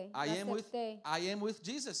hice. I Lo am acepté. with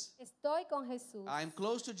Jesus. Estoy con Jesús. I am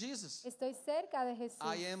close to Jesus. Estoy cerca de Jesús.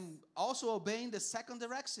 I am also obeying the second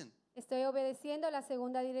direction. Estoy obedeciendo la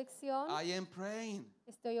segunda dirección. I am praying.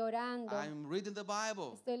 Estoy orando. I'm reading the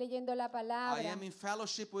Bible. Estoy leyendo la I palabra. am in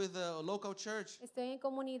fellowship with the local church. Estoy en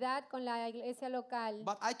comunidad con la iglesia local.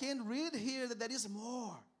 But I can read here that there is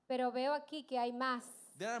more. Pero veo aquí que hay más.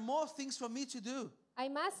 There are more things for me to do. Hay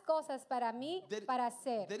más cosas para mí para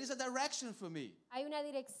hacer. There is a direction for me. Hay una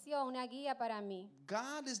dirección, una guía para mí.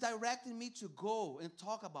 God is directing me to go and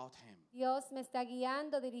talk about Him. Dios me está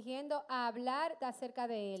guiando, dirigiendo a hablar acerca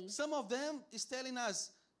de Él. Some of them is telling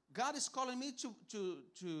us, God is calling me to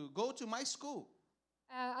go to my school.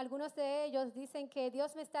 Algunos de ellos dicen que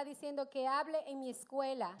Dios me está diciendo que hable en mi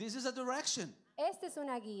escuela. This is a direction. Esta es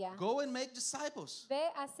una guía. Go and make disciples.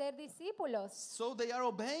 Ve a ser discípulos. So they are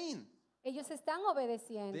obeying. Ellos están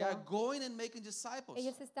obedeciendo. They are going and making disciples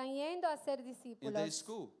Ellos están yendo a ser in their discípulos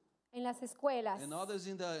school. en las escuelas. And others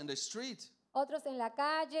in the street. Otros en la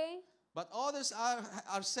calle. But others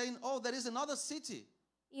are saying, oh, there is another city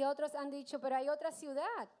Y otros han dicho, pero hay otra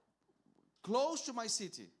ciudad close to my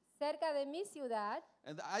city. cerca de mi ciudad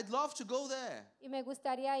And I'd love to go there. y me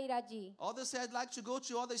gustaría ir allí. Others say, I'd like to go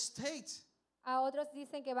to other states A otros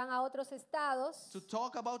dicen que van a otros estados to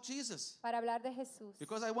talk about Jesus. para hablar de Jesús.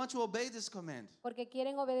 Because I want to obey this command. Porque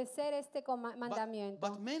quieren obedecer este mandamiento.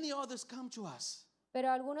 But many others come to us Pero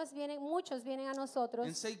muchos vienen a nosotros.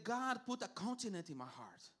 and say, God, put a continent in my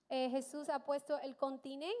heart. Jesús ha puesto el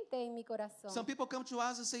continente en mi corazón. Some people come to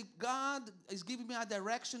us and say, God is giving me a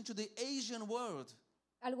direction to the Asian world.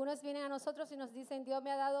 Algunos vienen a nosotros y nos dicen, Dios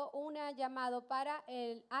me ha dado un llamado para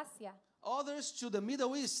el Asia. Others to the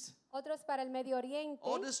Middle East. Otros para el Medio Oriente.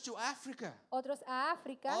 Others to Africa. Otros a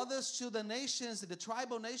África. Others to the nations, the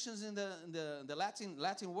tribal nations in the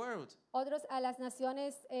Latin world. Otros a las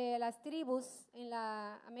naciones, las tribus en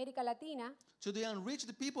la América Latina. To the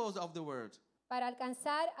unreached peoples of the world. Para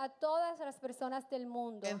alcanzar a todas las personas del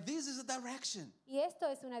mundo. And this is a direction. Y esto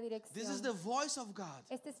es una dirección. This is the voice of God.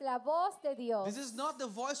 Esta es la voz de Dios. This is not the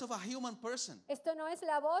voice of a human person. Esto no es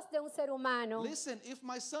la voz de un ser humano. Listen, if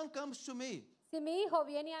my son comes to me Si mi hijo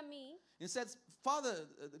viene a mí and says, Father,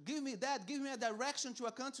 give me a direction to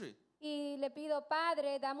a country, y le pido,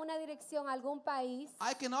 Padre, dame una dirección a algún país,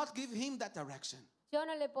 I cannot give him that direction. yo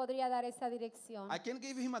no le podría dar esa dirección. I can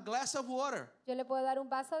give him a glass of water. Yo le puedo dar un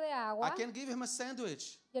vaso de I agua, can give him a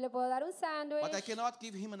sandwich, yo le puedo dar un but I sándwich, cannot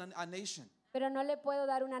give him a nation. pero no le puedo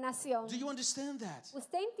dar una nación. Do you understand that?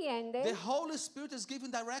 ¿Usted entiende? The Holy Spirit is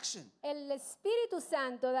giving direction El Espíritu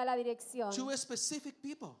Santo da la dirección to a specific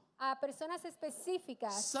people. a personas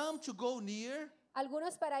específicas, Some to go near,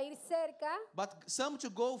 algunos para ir cerca, but some to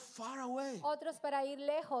go far away. otros para ir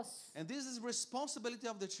lejos. And this is responsibility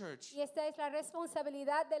of the church. Y esta es la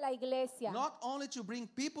responsabilidad de la iglesia. Not only to bring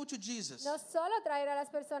people to Jesus, No solo traer a las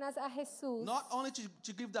personas a Jesús, not only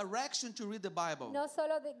to give direction to read the Bible, no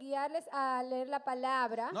solo de guiarles a leer la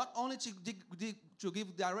palabra not only to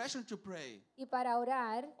give direction to pray y para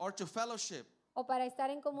orar or to fellowship, o para estar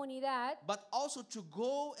en comunidad, but also to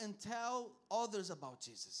go and tell others about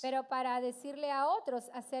Jesus. pero para decirle a otros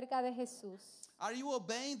acerca de Jesús. Are you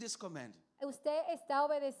obeying this command? ¿Usted está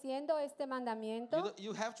obedeciendo este mandamiento?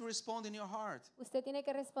 You have to respond in your heart. Usted tiene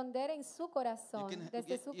que responder en su corazón,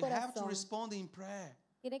 desde su You have to corazón. respond in prayer.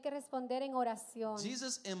 Tiene que responder en oración.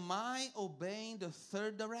 Jesus, am I obeying the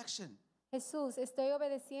third direction? Jesús, ¿estoy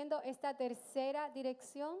obedeciendo esta tercera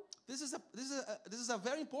dirección? This is a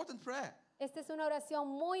very important prayer Esta es una oración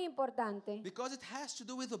muy importante because it has to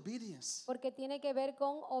do with obedience. porque tiene que ver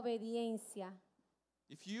con obediencia.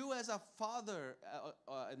 If you as a father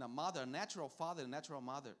and a mother, a natural father and natural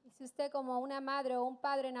mother, Y si usted como una madre o un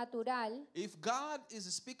padre natural, if God is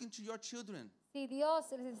speaking to your children, si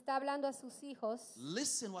Dios les está hablando a sus hijos,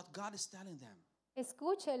 listen what God is telling them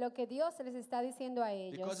escuche lo que Dios les está diciendo a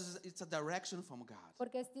ellos, because it's a direction from God.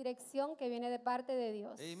 porque es dirección que viene de parte de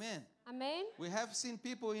Dios. Amen. Amén. We have seen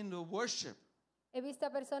people in the worship He visto a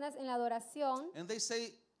personas en la adoración and they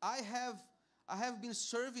say, I have been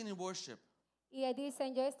serving in worship. y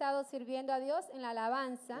dicen, yo he estado sirviendo a Dios en la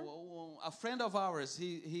alabanza. A friend of ours,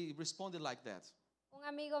 he responded like that. Un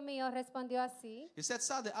amigo mío respondió así. He said,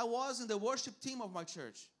 Sadly, I was in the worship team of my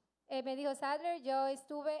church. Me dijo, Sadler, yo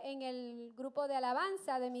estuve en el grupo de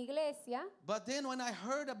alabanza de mi iglesia, But then when I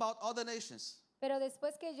heard about other nations, pero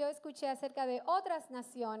después que yo escuché acerca de otras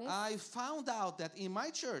naciones, I found out that in my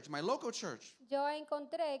church, my local church, yo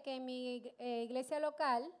encontré que en mi iglesia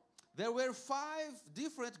local there were 5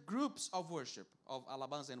 different groups of worship, of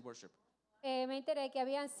alabanza and worship. Me enteré que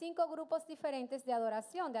habían 5 grupos diferentes de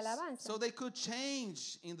adoración, de alabanza. So they could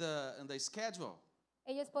change in the schedule.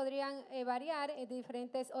 Ellos podrían variar en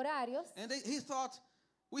diferentes horarios. And he thought,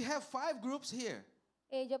 we have 5 groups here.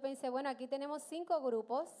 Yo pensé, bueno, aquí tenemos 5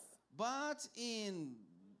 grupos, But in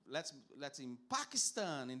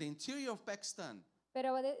Pakistan, in the interior of Pakistan,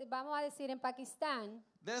 pero vamos a decir en Pakistán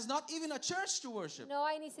there's not even a church to worship. no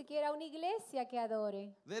hay ni siquiera una iglesia que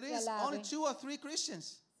adore, There que is alabe. only 2 or 3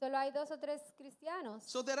 Christians. Solo hay 2 o 3 cristianos.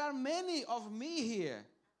 So there are many of me here,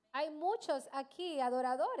 Hay muchos aquí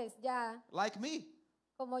adoradores ya like me,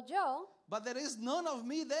 como yo, but there is none of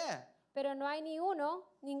me there. pero no hay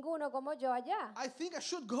ninguno como yo allá. I think I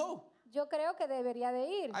should go. Yo creo que debería de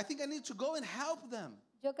ir. I think I need to go and help them.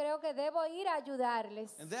 Yo creo que debo ir a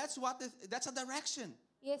ayudarles. And that's a direction.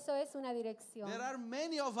 Y eso es una dirección. There are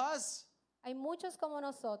many of us Hay muchos como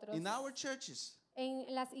nosotros in our churches, en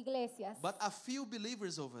las iglesias, but a few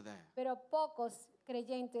believers over there. pero pocos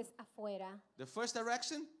creyentes afuera. The first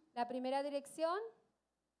direction, La primera dirección,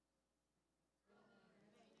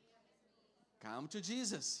 come to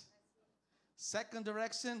Jesus. Second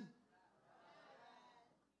direction,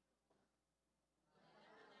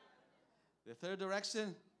 the third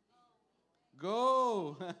direction,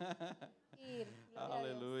 go. ir. Gloria a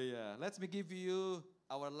Dios. Hallelujah. Let me give you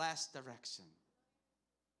our last direction.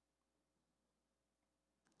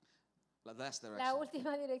 The last La direction.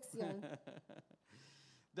 última dirección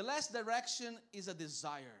The last direction is a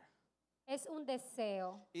desire. es un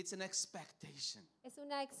deseo, It's an expectation. es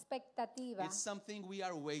una expectativa, It's something we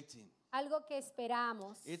are waiting. algo que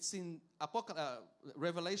esperamos. It's in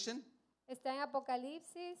Revelation Está en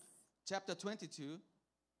Apocalipsis chapter 22,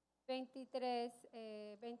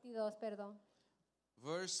 22, perdón.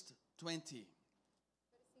 verse 20.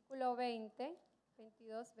 Versículo 20,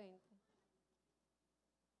 22, 20.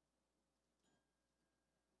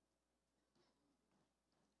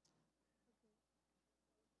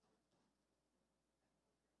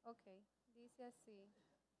 Ok, dice así.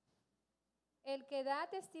 El que da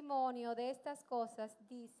testimonio de estas cosas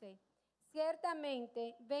dice,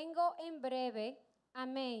 ciertamente vengo en breve.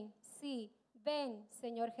 Amén. Sí, ven,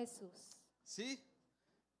 Señor Jesús. See?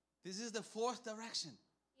 This is the fourth direction.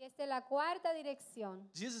 Y esta es la cuarta dirección.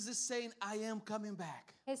 Jesus is saying, I am coming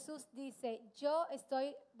back. Jesús dice,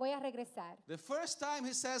 voy a regresar. The first time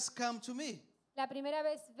he says, come to me. La primera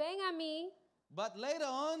vez, ven a mí, But later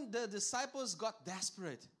on, the disciples got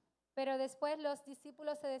desperate pero después los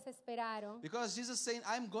discípulos se desesperaron because Jesus is saying,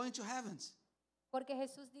 I'm going to heavens. porque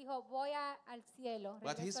Jesús dijo, voy al cielo,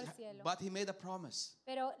 regreso al cielo. But he made a promise.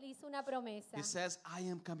 Pero hizo una promesa. He says, I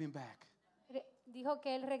am coming back. Dijo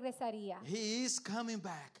que él regresaría. He is coming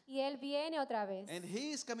back. Y él viene otra vez. And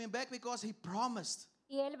he is coming back because he promised.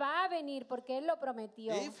 Y él va a venir porque él lo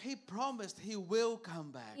prometió. If he promised, he will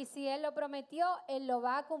come back. Y si él lo prometió, él lo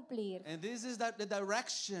va a cumplir. And this is the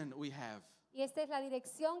direction we have, Y esta es la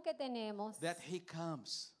dirección que tenemos. that he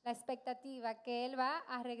comes. La expectativa que él va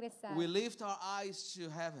a regresar. We lift our eyes to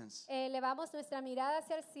heavens. Elevamos nuestra mirada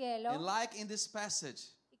hacia el cielo. And like in this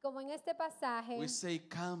passage, Y como en este pasaje we say,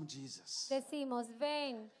 come, Jesus. decimos,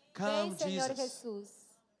 ven, Come, ven Señor Jesus. Jesús.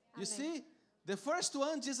 You Amén. see, the first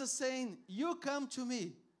one, Jesus saying, you come to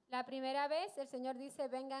me. La primera vez el Señor dice,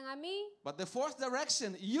 vengan a mí. But the fourth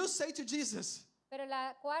direction, you say to Jesus, Pero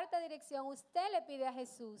la cuarta dirección, usted le pide a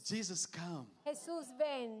Jesús. Jesus, come. Jesús,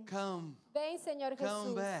 ven. Come. Ven, Señor Jesús.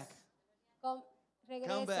 Come back.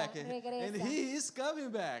 Regresa, Come back. regresa. And he is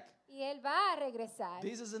coming back. Y él va a regresar.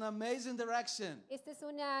 This is an amazing direction. Esta es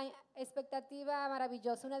una expectativa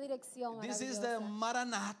maravillosa, una dirección This is maravillosa. the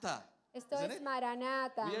Maranatha. Esto isn't es it?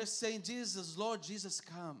 Maranata. We are saying, Jesus, Lord Jesus,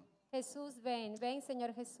 come. Jesús, ven. Ven,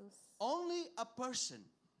 Señor Jesús. Only a person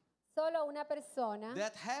Solo una persona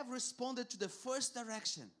that have responded to the first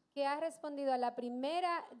direction, que ha respondido a la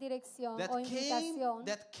primera dirección o invitación,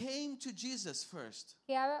 that came to Jesus first,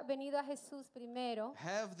 que ha venido a Jesús primero,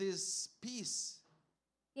 have this peace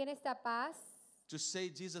tiene esta paz to say,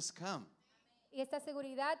 Jesus, come. y esta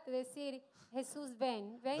seguridad de decir, Jesús,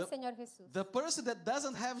 ven. Ven, Señor Jesús. The person that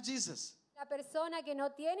doesn't have Jesus, La persona que no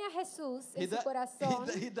tiene a Jesús he, en su do- corazón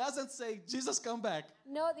he doesn't say, Jesus, come back.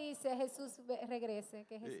 no dice Jesús regrese,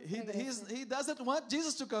 que Jesús regrese. He doesn't want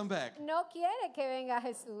Jesus to come back No quiere que venga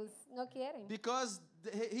Jesús, no quieren. because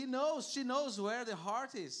she knows where the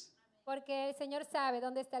heart is. Porque el Señor sabe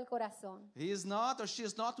dónde está el corazón. He is not or she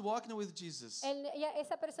is not walking with Jesus.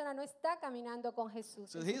 Esa persona no está caminando con Jesús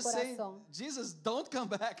So en he's su saying, corazón. Jesus, don't come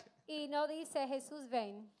back. Y no dice Jesús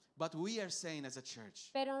ven. But we are saying as a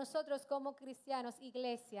church, Pero nosotros como cristianos,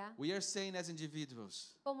 iglesia, we are saying as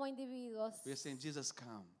individuals, como individuos, we are saying, Jesus,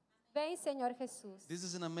 come. Ven, Señor Jesús. This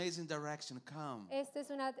is an amazing direction. Come. Esta es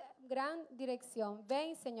una gran dirección.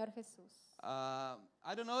 Ven, Señor Jesús.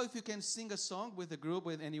 I don't know if you can sing a song with the group,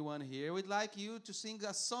 with anyone here. We'd like you to sing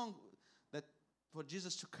a song that for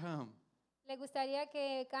Jesus to come. Le gustaría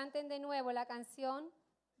que canten de nuevo la canción.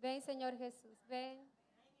 Ven, Señor Jesús. Ven.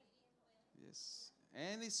 Yes.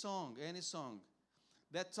 Any song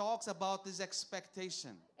that talks about this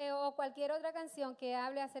expectation. O cualquier otra canción que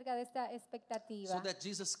hable acerca de esta expectativa. So that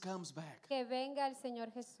Jesus comes back. Que venga el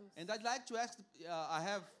Señor Jesús. And I'd like to ask,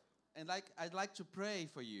 I'd like to pray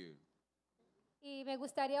for you. Y me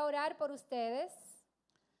gustaría orar por ustedes.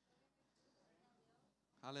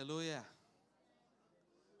 Hallelujah.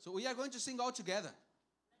 So we are going to sing all together.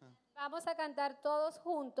 Vamos a cantar todos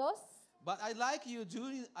juntos. But I like you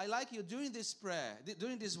during this prayer,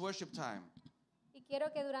 during this worship time, Y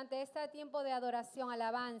quiero que durante este tiempo de adoración,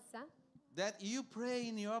 alabanza, that you pray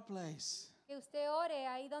in your place. que usted ore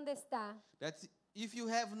ahí donde está. That if you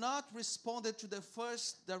have not responded to the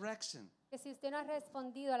first direction, Que si usted no ha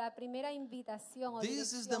respondido a la primera invitación o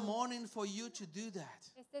this is the dirección, morning for you to do that.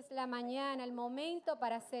 esta es la mañana, el momento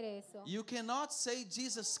para hacer eso. You cannot say,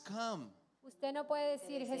 Jesus, come, Usted no puede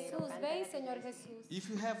decir, Jesús, ven, Señor Jesús, if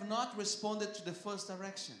you have not responded to the first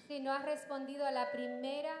direction. si no ha respondido a la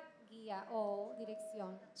primera guía o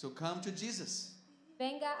dirección. So come to Jesus.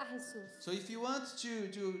 Venga a Jesús. So if you want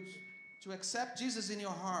to accept Jesus in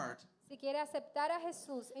your heart, Si quiere aceptar a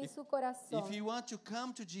Jesús en su corazón, if you want to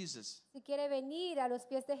come to Jesus, si quiere venir a los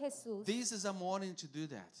pies de Jesús, this is a morning to do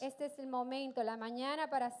that. este es el momento, la mañana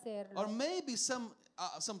para hacerlo. Or maybe some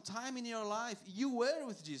time in your life you were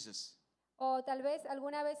with Jesus, O tal vez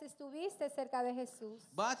alguna vez estuviste cerca de Jesús,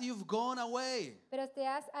 but you've gone away, pero te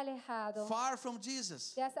has alejado, far from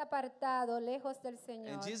Jesus. te has apartado lejos del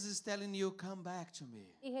Señor. And Jesus is telling you, come back to me.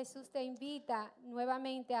 Y Jesús te invita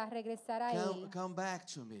nuevamente a regresar a Él. Come back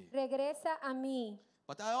to me. Regresa a mí.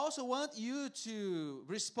 But I also want you to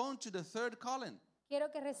respond to the third calling. Quiero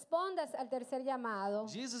que respondas al tercer llamado.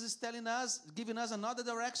 Jesus is telling us, giving us another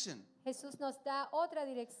direction Jesús nos da otra to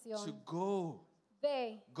dirección. go.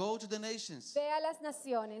 Ve, Go to the nations ve a las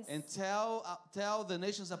naciones and tell the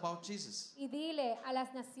nations about Jesus. y dile a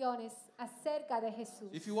las naciones acerca de Jesús.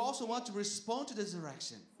 If you also want to respond to this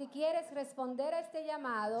direction, Si quieres responder a este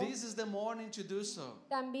llamado, this is the morning to do so.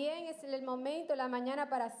 también es el momento, la mañana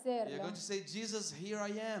para You're hacerlo. going to say, Jesus, here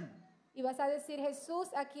I am. Y vas a decir, Jesús,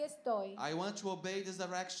 aquí estoy. I want to obey this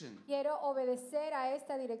direction. Quiero obedecer a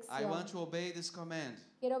esta I dirección. want to obey this command.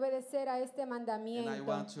 Quiero obedecer a este And I mandamiento.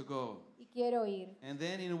 want to go. Y quiero ir. And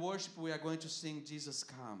then in worship, we are going to sing, Jesus,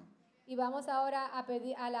 come. Y vamos ahora a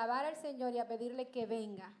alabar al Señor y a pedirle que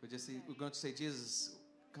venga. We're going to say, Jesus,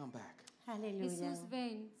 come back. Aleluya. Jesús,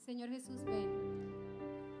 ven. Señor Jesús, ven.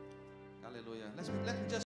 Hallelujah. Let me just